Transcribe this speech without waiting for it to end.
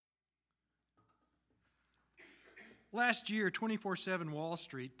Last year, 24/7 Wall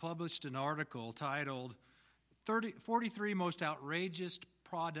Street published an article titled 43 Most Outrageous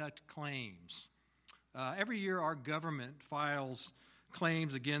Product Claims. Every year, our government files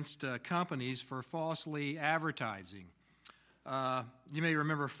claims against companies for falsely advertising. You may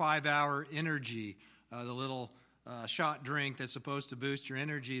remember 5 Hour Energy, the little shot drink that's supposed to boost your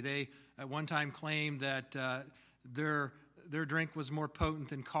energy. They at one time claimed that their drink was more potent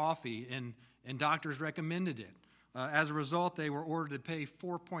than coffee, and doctors recommended it. As a result, they were ordered to pay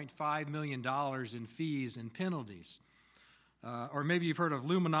 $4.5 million in fees and penalties. Or maybe you've heard of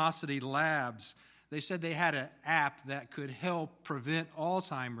Luminosity Labs. They said they had an app that could help prevent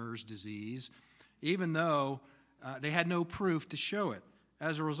Alzheimer's disease, even though they had no proof to show it.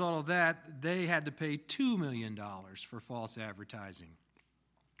 As a result of that, they had to pay $2 million for false advertising.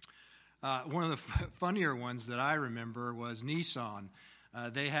 One of the funnier ones that I remember was Nissan.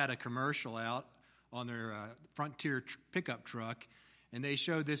 They had a commercial out on their Frontier pickup truck, and they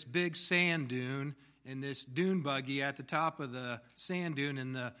showed this big sand dune and this dune buggy at the top of the sand dune,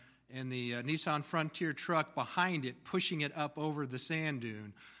 and the Nissan Frontier truck behind it pushing it up over the sand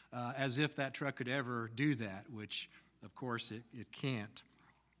dune, as if that truck could ever do that, which, of course, it can't.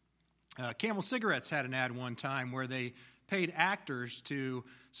 Camel Cigarettes had an ad one time where they paid actors to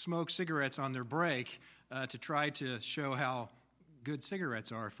smoke cigarettes on their break to try to show how good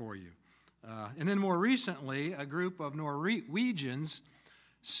cigarettes are for you. And then more recently, a group of Norwegians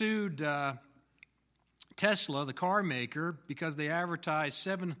sued Tesla, the car maker, because they advertised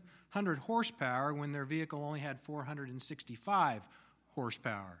 700 horsepower when their vehicle only had 465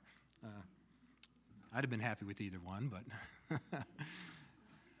 horsepower. I'd have been happy with either one, but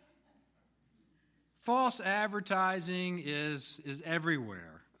false advertising is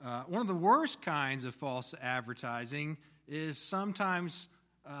everywhere. One of the worst kinds of false advertising is sometimes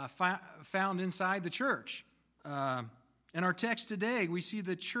found inside the church. In our text today, we see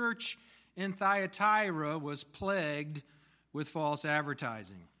the church in Thyatira was plagued with false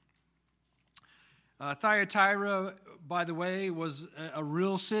advertising. Thyatira, by the way, was a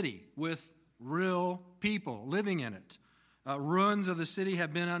real city with real people living in it. Ruins of the city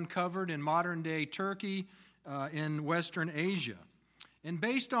have been uncovered in modern-day Turkey, in Western Asia. And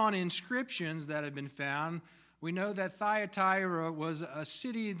based on inscriptions that have been found, we know that Thyatira was a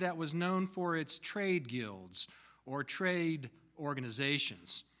city that was known for its trade guilds or trade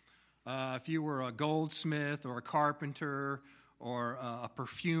organizations. If you were a goldsmith or a carpenter or a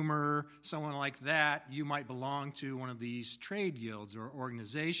perfumer, someone like that, you might belong to one of these trade guilds or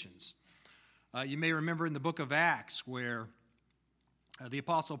organizations. You may remember in the book of Acts where the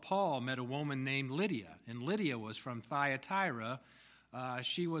Apostle Paul met a woman named Lydia, and Lydia was from Thyatira.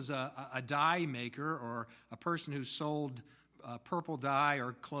 She was a dye maker, or a person who sold purple dye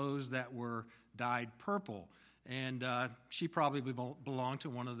or clothes that were dyed purple. And she probably belonged to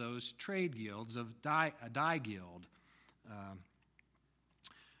one of those trade guilds, a dye guild.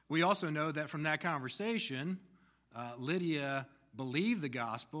 We also know that from that conversation, Lydia believed the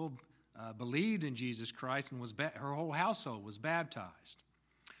gospel, believed in Jesus Christ, and her whole household was baptized.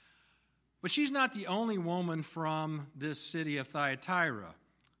 But she's not the only woman from this city of Thyatira.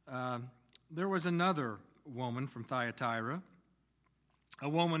 There was another woman from Thyatira, a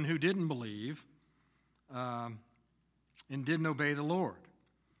woman who didn't believe and didn't obey the Lord.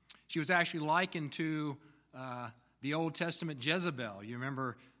 She was actually likened to the Old Testament Jezebel. You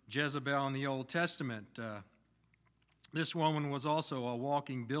remember Jezebel in the Old Testament. This woman was also a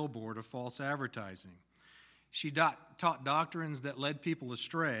walking billboard of false advertising. She taught doctrines that led people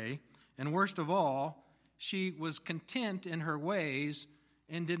astray. And worst of all, she was content in her ways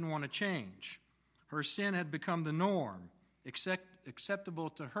and didn't want to change. Her sin had become the norm,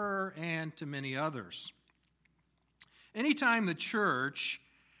 acceptable to her and to many others. Anytime the church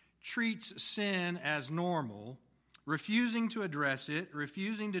treats sin as normal, refusing to address it,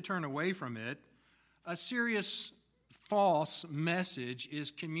 refusing to turn away from it, a serious false message is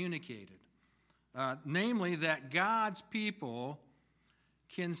communicated. Namely, that God's people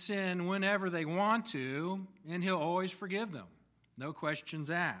can sin whenever they want to, and He'll always forgive them. No questions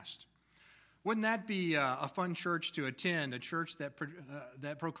asked. Wouldn't that be a fun church to attend, a church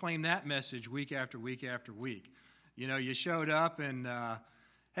that proclaimed that message week after week after week? You know, you showed up and,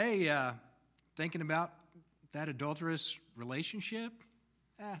 thinking about that adulterous relationship?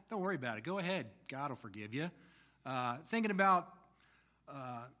 Don't worry about it. Go ahead. God will forgive you. Thinking about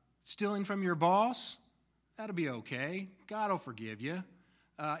stealing from your boss? That'll be okay. God will forgive you.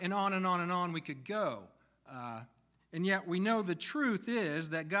 And on and on and on we could go. And yet we know the truth is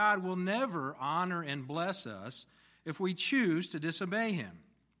that God will never honor and bless us if we choose to disobey Him.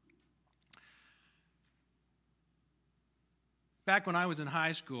 Back when I was in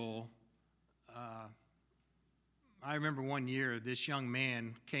high school, I remember one year this young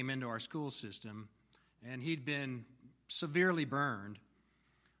man came into our school system, and he'd been severely burned.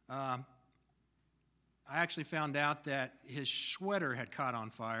 I actually found out that his sweater had caught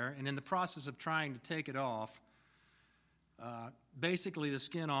on fire, and in the process of trying to take it off, basically the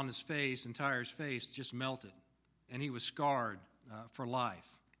skin on his face, entire his face, just melted, and he was scarred for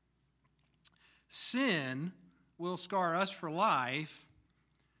life. Sin will scar us for life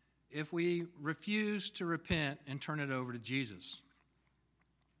if we refuse to repent and turn it over to Jesus.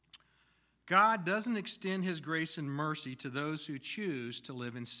 God doesn't extend his grace and mercy to those who choose to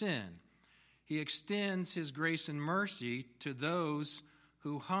live in sin. He extends his grace and mercy to those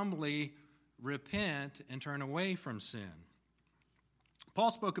who humbly repent and turn away from sin. Paul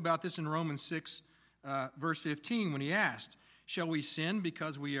spoke about this in Romans 6, verse 15, when he asked, "Shall we sin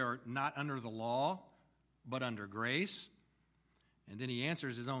because we are not under the law, but under grace?" And then he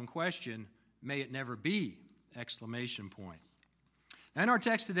answers his own question, "May it never be!" Exclamation point. Now in our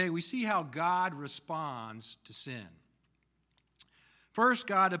text today, we see how God responds to sin. First,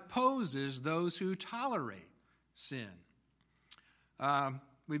 God opposes those who tolerate sin.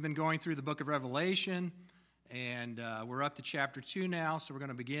 We've been going through the book of Revelation, and we're up to chapter 2 now, so we're going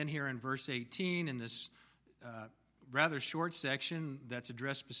to begin here in verse 18 in this rather short section that's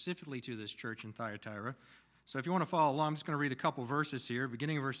addressed specifically to this church in Thyatira. So if you want to follow along, I'm just going to read a couple verses here,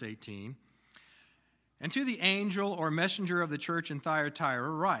 beginning of verse 18. "And to the angel or messenger of the church in Thyatira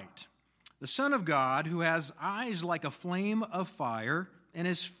write, the Son of God, who has eyes like a flame of fire, and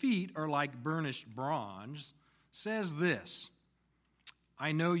his feet are like burnished bronze, says this,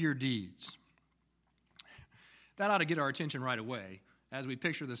 I know your deeds." That ought to get our attention right away as we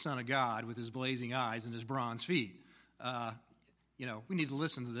picture the Son of God with his blazing eyes and his bronze feet. We need to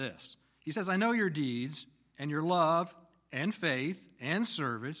listen to this. He says, "I know your deeds and your love and faith and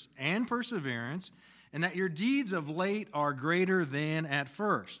service and perseverance, and that your deeds of late are greater than at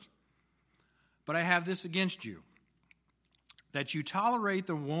first. But I have this against you, that you tolerate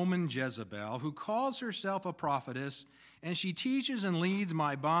the woman Jezebel, who calls herself a prophetess, and she teaches and leads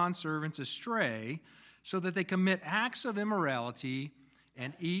my bondservants astray, so that they commit acts of immorality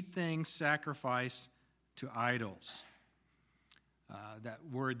and eat things sacrificed to idols." That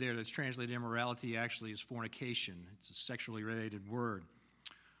word there that's translated immorality actually is fornication. It's a sexually related word.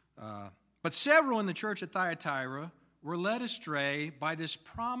 But several in the church at Thyatira were led astray by this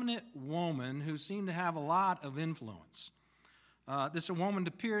prominent woman who seemed to have a lot of influence. This woman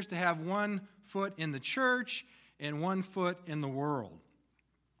appears to have one foot in the church and one foot in the world.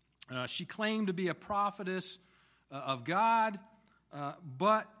 She claimed to be a prophetess of God,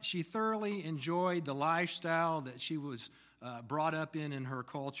 but she thoroughly enjoyed the lifestyle that she was brought up in her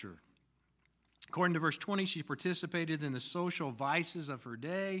culture. According to verse 20, she participated in the social vices of her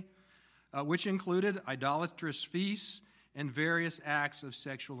day, which included idolatrous feasts and various acts of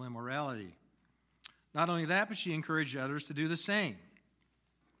sexual immorality. Not only that, but she encouraged others to do the same.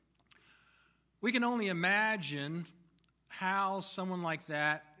 We can only imagine how someone like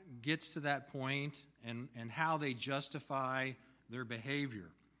that gets to that point and how they justify their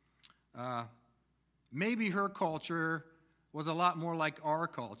behavior. Maybe her culture was a lot more like our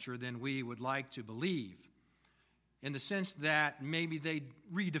culture than we would like to believe, in the sense that maybe they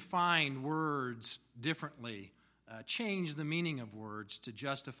redefined words differently, changed the meaning of words to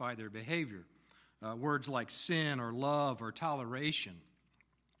justify their behavior. Words like sin or love or toleration.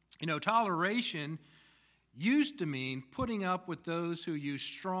 Toleration used to mean putting up with those who you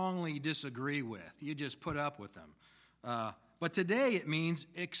strongly disagree with. You just put up with them. But today it means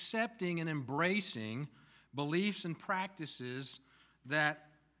accepting and embracing beliefs and practices that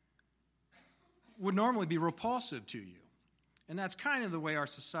would normally be repulsive to you. And that's kind of the way our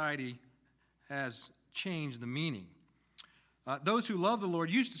society has changed the meaning. Those who love the Lord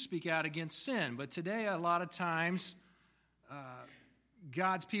used to speak out against sin, but today a lot of times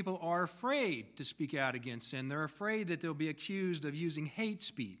God's people are afraid to speak out against sin. They're afraid that they'll be accused of using hate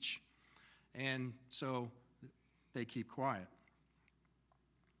speech, and so they keep quiet.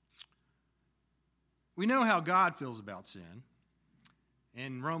 We know how God feels about sin.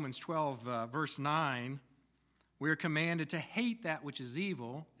 In Romans 12, verse 9, we are commanded to hate that which is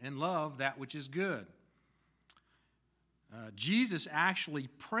evil and love that which is good. Jesus actually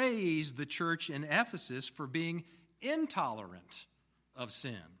praised the church in Ephesus for being intolerant of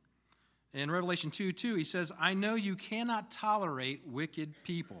sin. In Revelation 2:2, he says, "I know you cannot tolerate wicked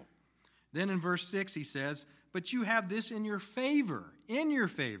people." Then in verse 6, he says, "But you have this in your favor.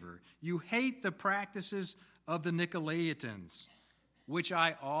 You hate the practices of the Nicolaitans, which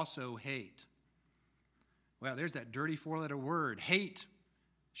I also hate." Well, there's that dirty four-letter word, hate.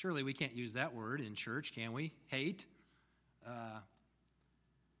 Surely we can't use that word in church, can we? Hate.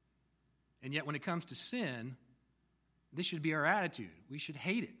 And yet when it comes to sin, this should be our attitude. We should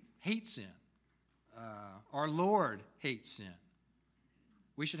hate it, hate sin. Our Lord hates sin.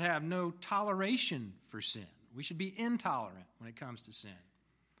 We should have no toleration for sin. We should be intolerant when it comes to sin.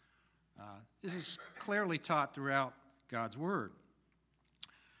 This is clearly taught throughout God's Word.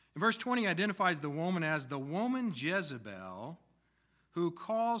 In verse 20, identifies the woman as the woman Jezebel, who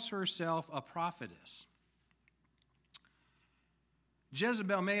calls herself a prophetess.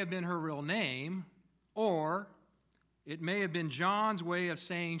 Jezebel may have been her real name, or it may have been John's way of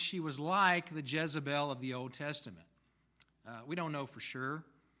saying she was like the Jezebel of the Old Testament. We don't know for sure.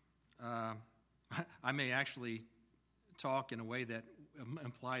 I may actually talk in a way that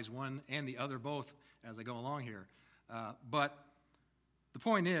implies one and the other both as I go along here. But the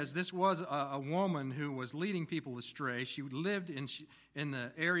point is, this was a woman who was leading people astray. She lived in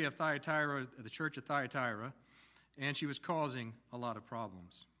the area of Thyatira, the church of Thyatira, and she was causing a lot of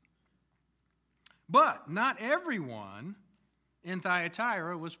problems. But not everyone in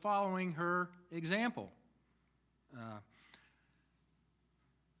Thyatira was following her example.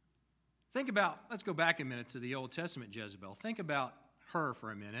 Let's go back a minute to the Old Testament Jezebel. Think about her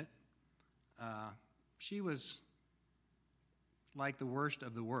for a minute. She was like the worst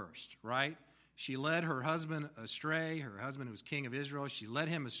of the worst, right? She led her husband astray. Her husband was king of Israel. She led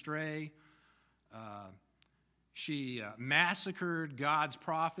him astray. She massacred God's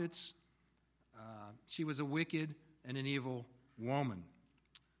prophets. She was a wicked and an evil woman.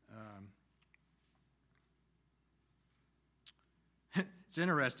 It's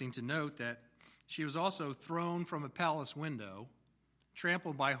interesting to note that she was also thrown from a palace window,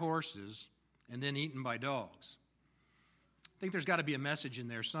 trampled by horses, and then eaten by dogs. I think there's got to be a message in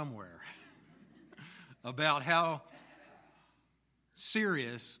there somewhere about how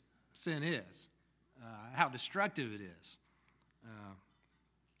serious sin is, how destructive it is.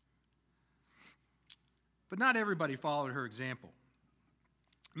 But not everybody followed her example.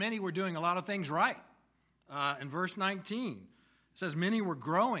 Many were doing a lot of things right. In verse 19, it says many were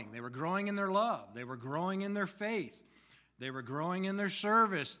growing. They were growing in their love. They were growing in their faith. They were growing in their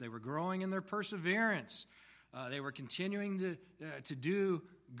service. They were growing in their perseverance. They were continuing to do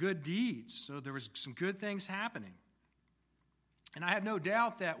good deeds. So there was some good things happening. And I have no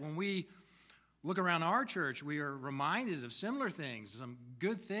doubt that when we look around our church, we are reminded of similar things, some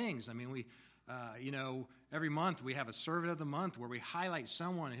good things. I mean, every month we have a servant of the month where we highlight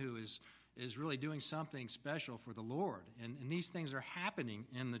someone who is really doing something special for the Lord. And these things are happening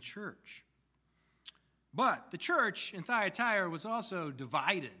in the church. But the church in Thyatira was also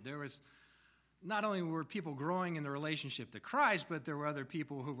divided. There was not only were people growing in the relationship to Christ, but there were other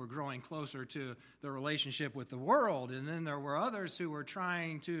people who were growing closer to the relationship with the world. And then there were others who were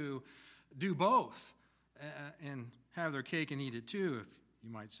trying to do both and have their cake and eat it too, if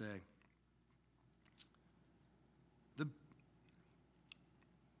you might say.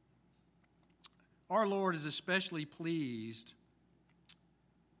 Our Lord is especially pleased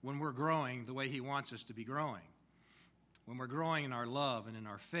when we're growing the way He wants us to be growing. When we're growing in our love and in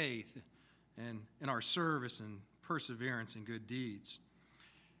our faith and in our service and perseverance and good deeds.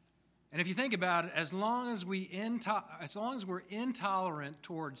 And if you think about it, as long as we're intolerant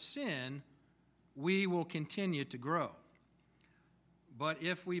towards sin, we will continue to grow. But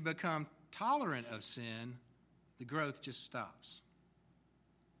if we become tolerant of sin, the growth just stops.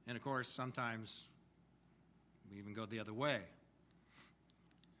 And of course, sometimes we even go the other way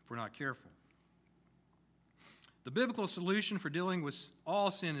if we're not careful. The biblical solution for dealing with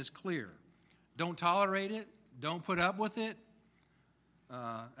all sin is clear. Don't tolerate it. Don't put up with it.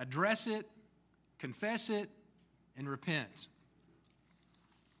 Address it. Confess it. And repent.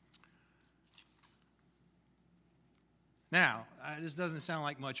 Now, this doesn't sound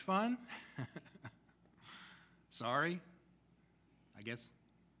like much fun. Sorry. I guess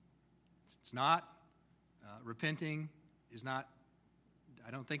it's not. Repenting is not,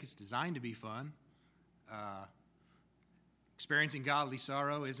 I don't think it's designed to be fun. Experiencing godly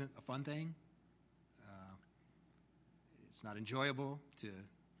sorrow isn't a fun thing. It's not enjoyable to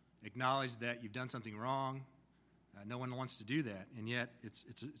acknowledge that you've done something wrong. No one wants to do that, and yet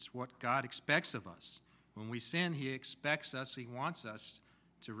it's what God expects of us. When we sin, He expects us, He wants us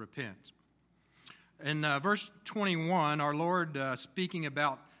to repent. In verse 21, our Lord speaking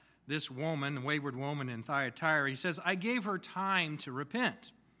about this woman, wayward woman in Thyatira, He says, I gave her time to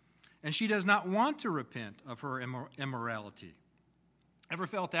repent, and she does not want to repent of her immorality. Ever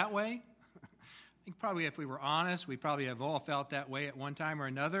felt that way? I think probably if we were honest, we probably have all felt that way at one time or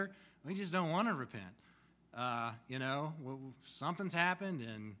another. We just don't want to repent. Something's happened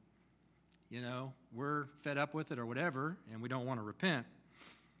and, we're fed up with it or whatever, and we don't want to repent.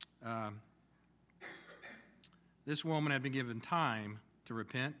 This woman had been given time to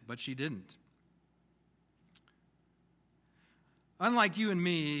repent, but she didn't. Unlike you and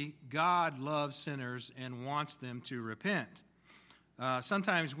me, God loves sinners and wants them to repent.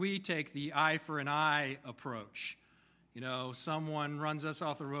 Sometimes we take the eye for an eye approach. Someone runs us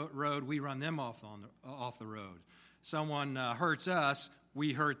off the road, we run them off the road. Someone hurts us,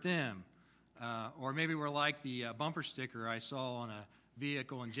 we hurt them. Or maybe we're like the bumper sticker I saw on a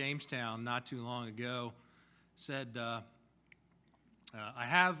vehicle in Jamestown not too long ago. Said, I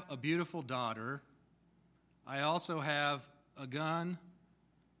have a beautiful daughter. I also have a gun,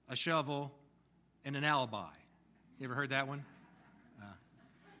 a shovel, and an alibi. You ever heard that one?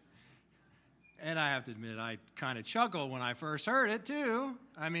 And I have to admit, I kind of chuckled when I first heard it, too.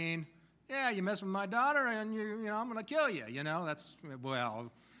 I mean, you mess with my daughter, and I'm going to kill you.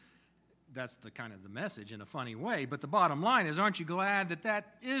 That's the kind of the message in a funny way. But the bottom line is, aren't you glad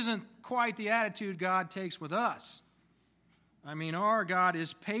that isn't quite the attitude God takes with us? I mean, our God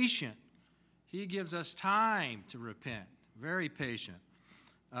is patient. He gives us time to repent. Very patient.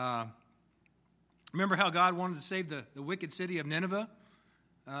 Remember how God wanted to save the wicked city of Nineveh?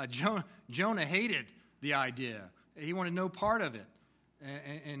 Jonah hated the idea. He wanted no part of it.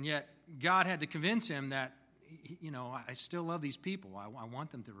 And yet God had to convince him that, I still love these people. I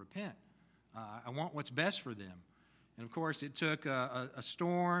want them to repent. I want what's best for them. And, of course, it took a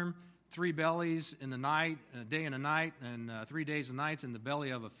storm, 3 bellies in the night, a day and a night, and 3 days and nights in the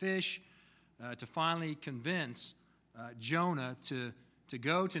belly of a fish to finally convince Jonah to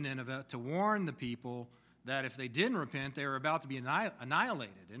go to Nineveh to warn the people that if they didn't repent, they were about to be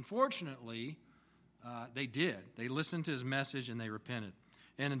annihilated. And fortunately, they did. They listened to his message and they repented.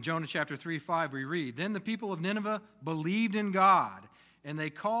 And in Jonah chapter 3:5, we read, "Then the people of Nineveh believed in God, and they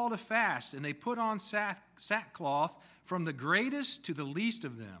called a fast, and they put on sackcloth from the greatest to the least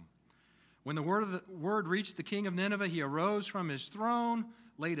of them. When the word reached the king of Nineveh, he arose from his throne,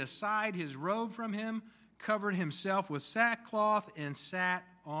 laid aside his robe from him, covered himself with sackcloth, and sat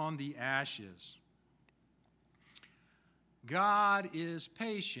on the ashes." God is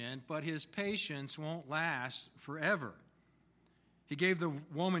patient, but his patience won't last forever. He gave the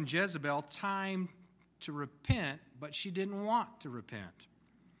woman Jezebel time to repent, but she didn't want to repent.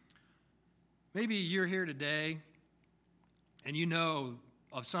 Maybe you're here today and you know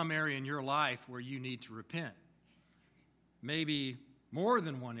of some area in your life where you need to repent. Maybe more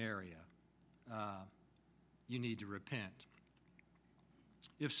than one area you need to repent.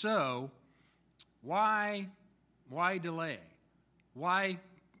 If so, why delay? Why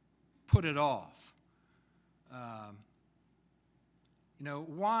put it off?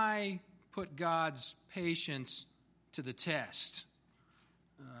 Why put God's patience to the test?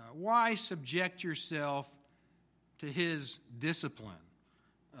 Why subject yourself to his discipline?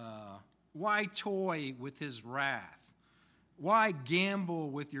 Why toy with his wrath? Why gamble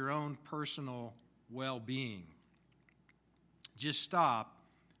with your own personal well-being? Just stop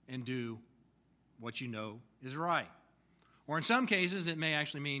and do what you know is right. Or in some cases, it may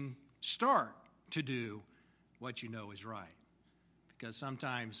actually mean start to do what you know is right. Because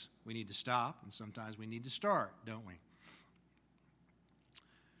sometimes we need to stop and sometimes we need to start, don't we?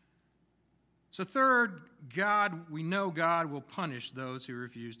 So third, we know God will punish those who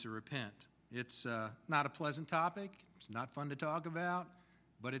refuse to repent. It's not a pleasant topic. It's not fun to talk about,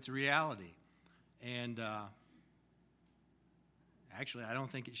 but it's a reality. And actually, I don't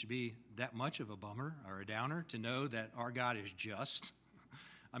think it should be that much of a bummer or a downer to know that our God is just.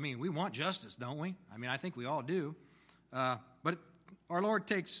 I mean, we want justice, don't we? I mean, I think we all do. But our Lord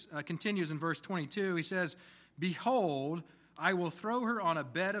continues in verse 22. He says, "Behold, I will throw her on a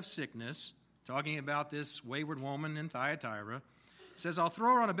bed of sickness," talking about this wayward woman in Thyatira. He says, "I'll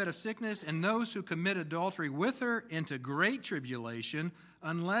throw her on a bed of sickness, and those who commit adultery with her into great tribulation,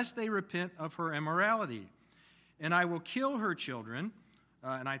 unless they repent of her immorality. And I will kill her children,"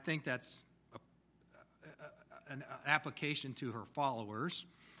 and I think that's an application to her followers.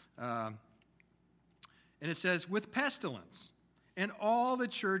 And it says, "with pestilence. And all the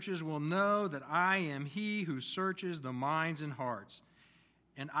churches will know that I am he who searches the minds and hearts.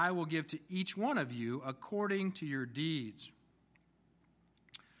 And I will give to each one of you according to your deeds."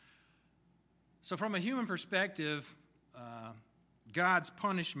 So from a human perspective, God's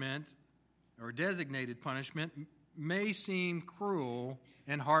punishment, or designated punishment, may seem cruel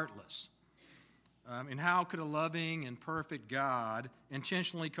and heartless. And how could a loving and perfect God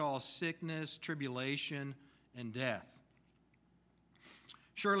intentionally cause sickness, tribulation, and death?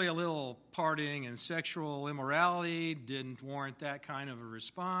 Surely a little partying and sexual immorality didn't warrant that kind of a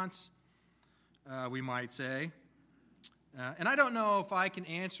response, we might say. And I don't know if I can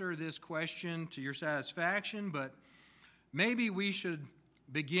answer this question to your satisfaction, but maybe we should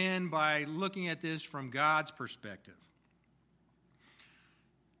begin by looking at this from God's perspective.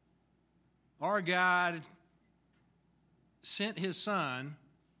 Our God sent His Son,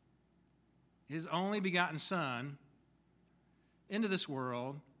 His only begotten Son, into this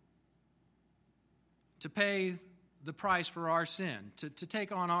world to pay the price for our sin, to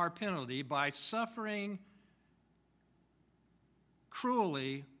take on our penalty by suffering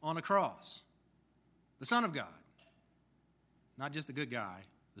cruelly on a cross. The Son of God, not just the good guy,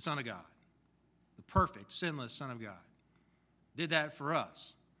 the Son of God, the perfect, sinless Son of God, did that for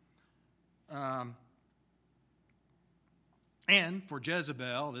us. And for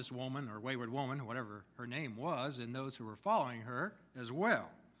Jezebel, this woman, or wayward woman, whatever her name was, and those who were following her as well.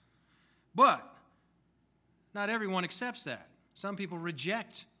 But not everyone accepts that. Some people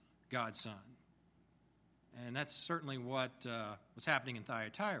reject God's Son. And that's certainly what was happening in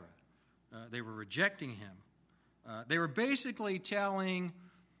Thyatira. They were rejecting Him. They were basically telling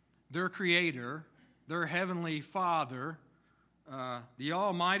their Creator, their Heavenly Father, the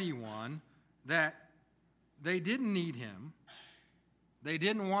Almighty One, that they didn't need Him. They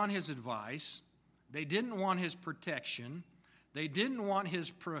didn't want His advice. They didn't want His protection. They didn't want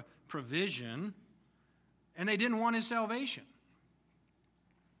His provision. And they didn't want His salvation.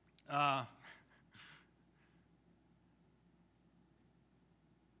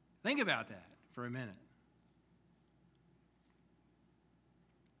 Think about that for a minute.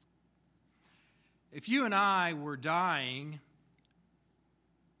 If you and I were dying,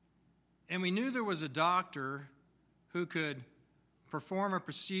 and we knew there was a doctor who could perform a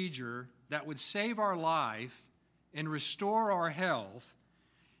procedure that would save our life and restore our health,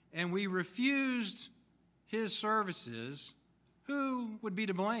 and we refused his services, who would be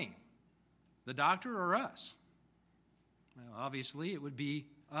to blame? The doctor or us? Well, obviously, it would be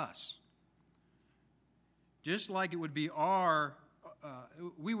us. Just like it would be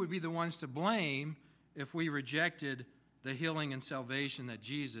we would be the ones to blame if we rejected the healing and salvation that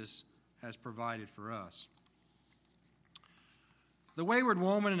Jesus has provided for us. The wayward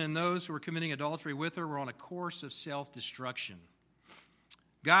woman and those who were committing adultery with her were on a course of self-destruction.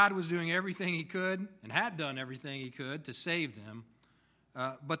 God was doing everything He could and had done everything He could to save them,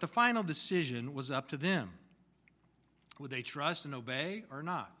 but the final decision was up to them. Would they trust and obey or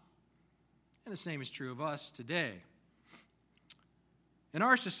not? And the same is true of us today. In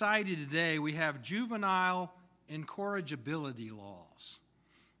our society today, we have juvenile incorrigibility laws.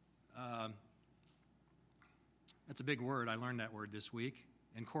 That's a big word. I learned that word this week.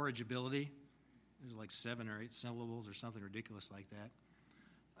 Incorrigibility. There's like 7 or 8 syllables or something ridiculous like that.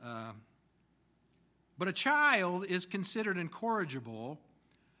 But a child is considered incorrigible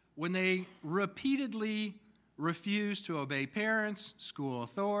when they repeatedly refuse to obey parents, school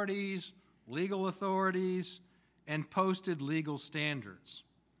authorities, legal authorities, and posted legal standards.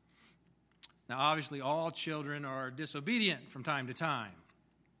 Now, obviously, all children are disobedient from time to time.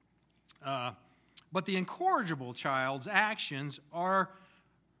 But the incorrigible child's actions are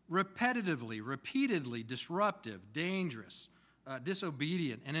repeatedly disruptive, dangerous,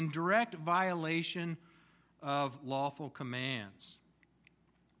 disobedient, and in direct violation of lawful commands.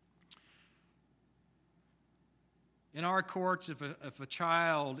 In our courts, if a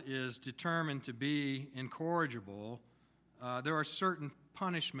child is determined to be incorrigible, there are certain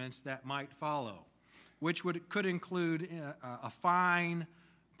punishments that might follow, which could include a fine,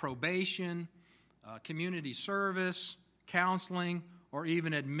 probation, community service, counseling, or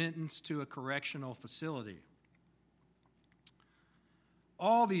even admittance to a correctional facility.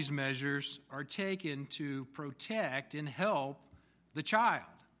 All these measures are taken to protect and help the child,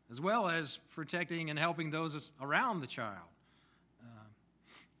 as well as protecting and helping those around the child.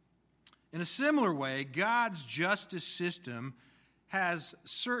 In a similar way, God's justice system has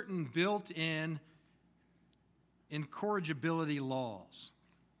certain built-in incorrigibility laws.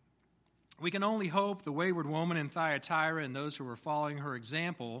 We can only hope the wayward woman in Thyatira and those who were following her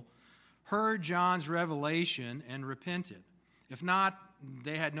example heard John's revelation and repented. If not,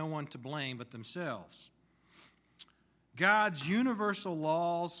 they had no one to blame but themselves. God's universal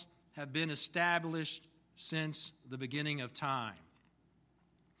laws have been established since the beginning of time.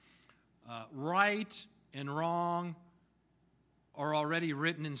 Right and wrong are already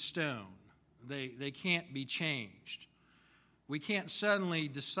written in stone. They can't be changed. We can't suddenly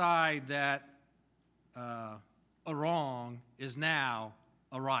decide that a wrong is now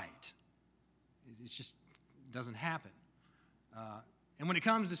a right. It just doesn't happen. And when it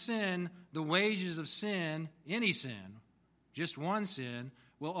comes to sin, the wages of sin, any sin, just one sin,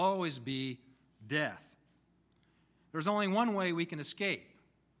 will always be death. There's only one way we can escape.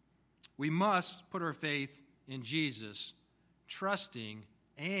 We must put our faith in Jesus, trusting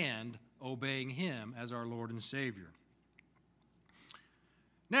and obeying him as our Lord and Savior.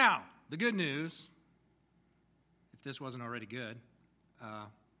 Now, the good news, if this wasn't already good,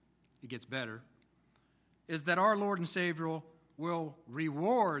 it gets better, is that our Lord and Savior will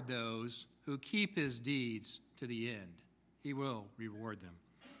reward those who keep his deeds to the end. He will reward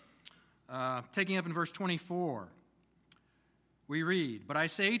them. Taking up in verse 24, we read, "But I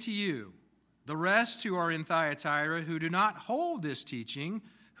say to you, the rest who are in Thyatira, who do not hold this teaching,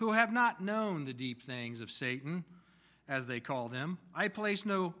 who have not known the deep things of Satan, as they call them, I place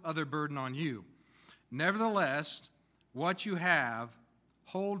no other burden on you. Nevertheless, what you have,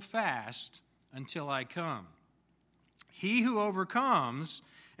 hold fast until I come. He who overcomes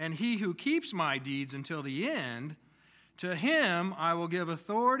and he who keeps my deeds until the end, to him I will give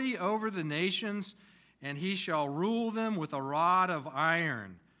authority over the nations, and he shall rule them with a rod of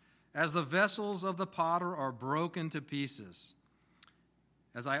iron, as the vessels of the potter are broken to pieces.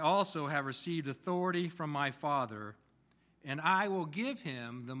 As I also have received authority from my Father, and I will give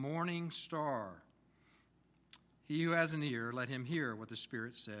him the morning star. He who has an ear, let him hear what the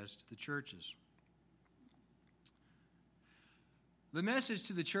Spirit says to the churches." The message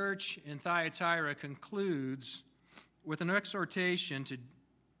to the church in Thyatira concludes with an exhortation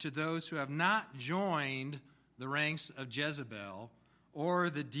to those who have not joined the ranks of Jezebel or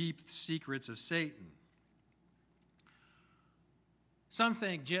the deep secrets of Satan. Some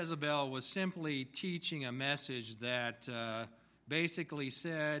think Jezebel was simply teaching a message that basically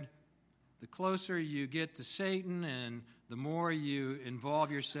said, the closer you get to Satan and the more you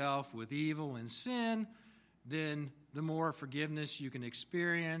involve yourself with evil and sin, then the more forgiveness you can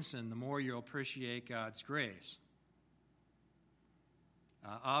experience and the more you'll appreciate God's grace.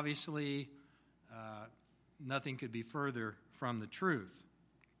 Obviously, nothing could be further from the truth.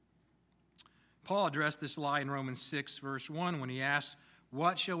 Paul addressed this lie in Romans 6, verse 1, when he asked,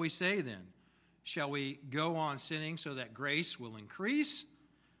 "What shall we say then? Shall we go on sinning so that grace will increase?"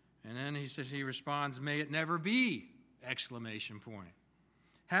 And then he responds, "May it never be!" Exclamation point.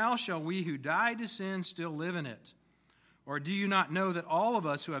 "How shall we who died to sin still live in it? Or do you not know that all of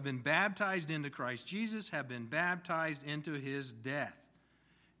us who have been baptized into Christ Jesus have been baptized into his death?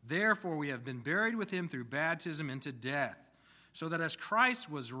 Therefore we have been buried with him through baptism into death, so that as Christ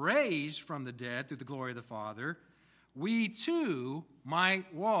was raised from the dead through the glory of the Father, we too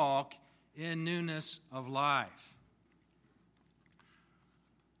might walk in newness of life."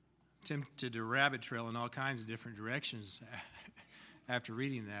 Tempted to rabbit trail in all kinds of different directions after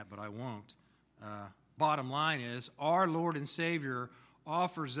reading that, but I won't. Bottom line is, our Lord and Savior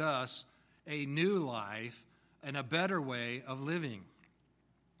offers us a new life and a better way of living.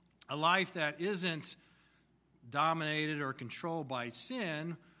 A life that isn't dominated or controlled by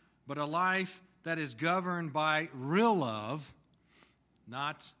sin, but a life that is governed by real love,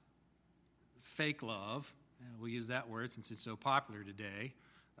 not fake love. We use that word since it's so popular today.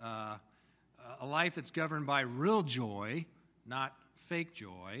 A life that's governed by real joy, not fake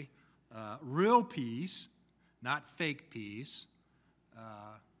joy. Real peace, not fake peace.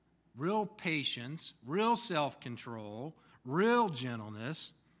 Real patience, real self-control, real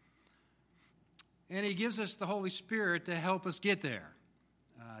gentleness. And he gives us the Holy Spirit to help us get there,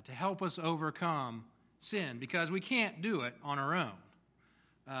 to help us overcome sin, because we can't do it on our own.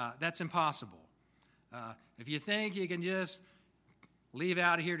 That's impossible. If you think you can just leave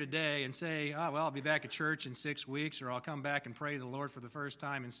out of here today and say, "Oh, well, I'll be back at church in 6 weeks," or "I'll come back and pray to the Lord for the first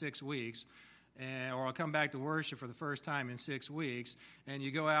time in 6 weeks," or "I'll come back to worship for the first time in 6 weeks," and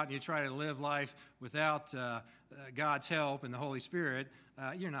you go out and you try to live life without God's help and the Holy Spirit,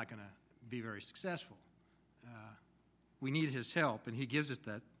 you're not going to be very successful. We need his help, and he gives us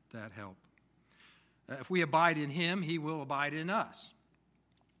that help. If we abide in him, he will abide in us.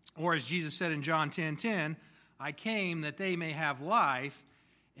 Or as Jesus said in John 10:10, "I came that they may have life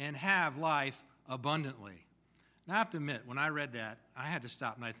and have life abundantly." Now, I have to admit, when I read that, I had to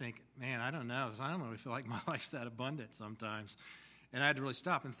stop and I think, man, I don't know. I don't really feel like my life's that abundant sometimes. And I had to really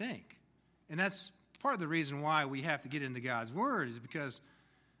stop and think. And that's part of the reason why we have to get into God's Word, is because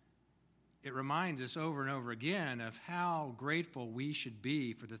it reminds us over and over again of how grateful we should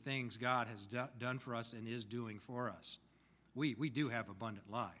be for the things God has done for us and is doing for us. We do have abundant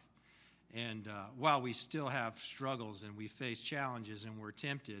life. And while we still have struggles and we face challenges and we're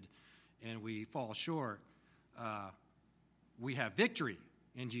tempted and we fall short, we have victory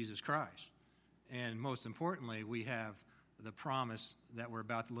in Jesus Christ. And most importantly, we have the promise that we're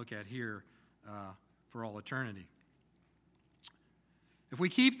about to look at here for all eternity. If we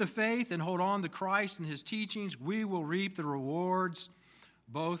keep the faith and hold on to Christ and his teachings, we will reap the rewards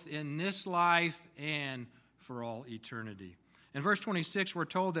both in this life and for all eternity. In verse 26, we're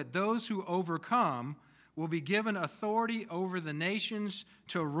told that those who overcome will be given authority over the nations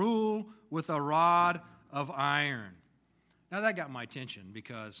to rule with a rod of iron. Now that got my attention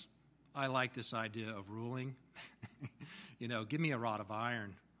because I like this idea of ruling. Give me a rod of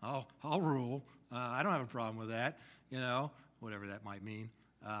iron. I'll rule. I don't have a problem with that, whatever that might mean.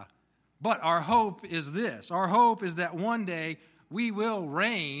 But our hope is this. Our hope is that one day we will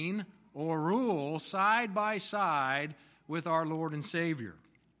reign or rule side by side with our Lord and Savior.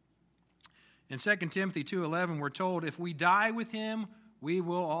 In 2 Timothy 2:11, we're told, if we die with him, we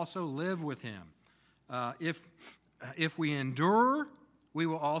will also live with him. If we endure, we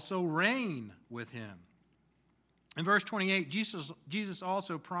will also reign with him. In verse 28, Jesus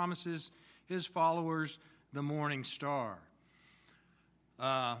also promises his followers the morning star.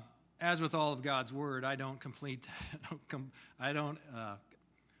 As with all of God's word, I don't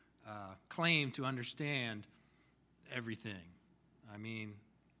claim to understand everything. I mean,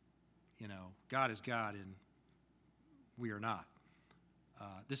 God is God and we are not.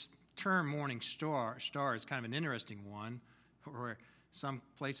 This term morning star is kind of an interesting one, where some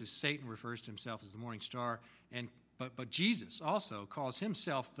places Satan refers to himself as the morning star, but Jesus also calls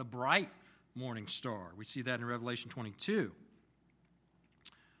himself the bright morning star. We see that in Revelation 22.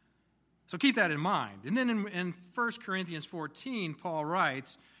 So keep that in mind. And then in 1 Corinthians 14, Paul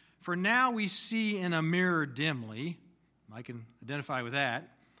writes, for now we see in a mirror dimly. I can identify with that.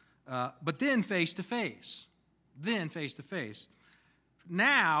 But then face to face.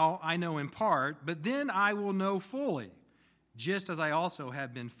 Now I know in part, but then I will know fully, just as I also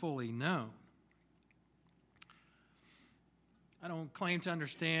have been fully known. I don't claim to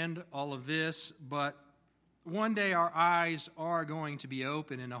understand all of this, but one day our eyes are going to be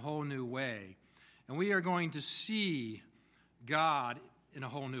open in a whole new way, and we are going to see God in a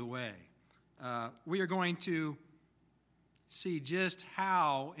whole new way. We are going to see just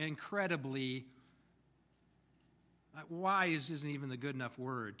how incredibly, wise isn't even the good enough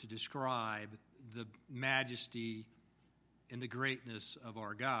word to describe the majesty and the greatness of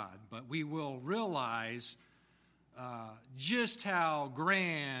our God, but we will realize just how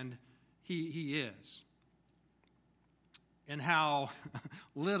grand he is, and how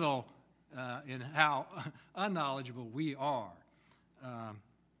little and how unknowledgeable we are.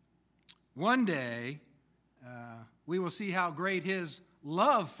 One day, we will see how great his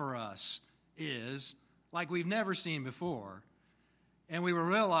love for us is, like we've never seen before, and we will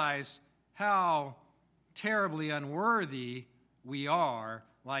realize how terribly unworthy we are,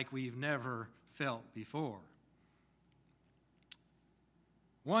 like we've never felt before.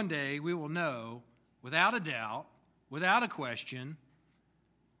 One day we will know, without a doubt, without a question,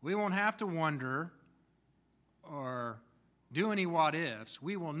 we won't have to wonder or do any what-ifs.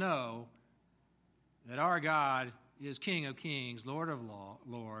 We will know that our God is King of kings, Lord of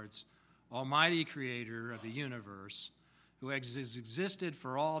lords, almighty creator of the universe, who has existed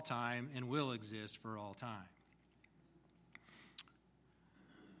for all time and will exist for all time.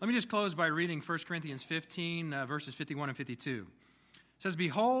 Let me just close by reading 1 Corinthians 15, verses 51 and 52. It says,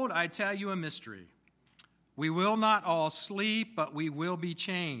 behold, I tell you a mystery. We will not all sleep, but we will be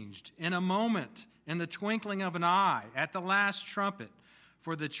changed in a moment, in the twinkling of an eye, at the last trumpet.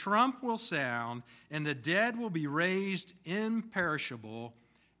 For the trump will sound, and the dead will be raised imperishable,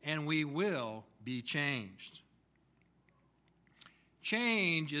 and we will be changed.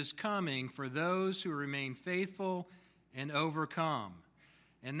 Change is coming for those who remain faithful and overcome.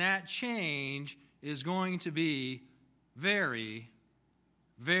 And that change is going to be very,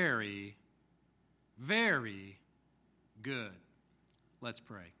 very, very good. Let's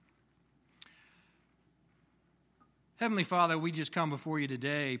pray. Heavenly Father, we just come before you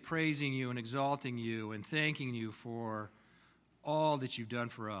today praising you and exalting you and thanking you for all that you've done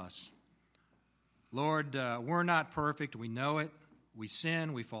for us. Lord, we're not perfect. We know it. We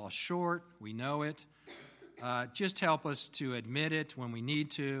sin. We fall short. We know it. Just help us to admit it when we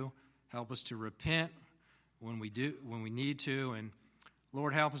need to. Help us to repent when we need to. And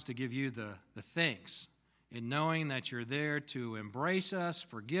Lord, help us to give you the thanks in knowing that you're there to embrace us,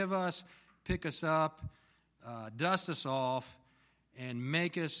 forgive us, pick us up, dust us off, and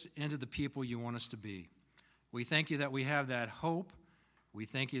make us into the people you want us to be. We thank you that we have that hope. We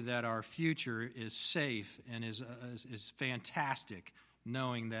thank you that our future is safe and is fantastic,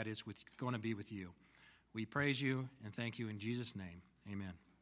 knowing that it's going to be with you. We praise you and thank you in Jesus' name. Amen.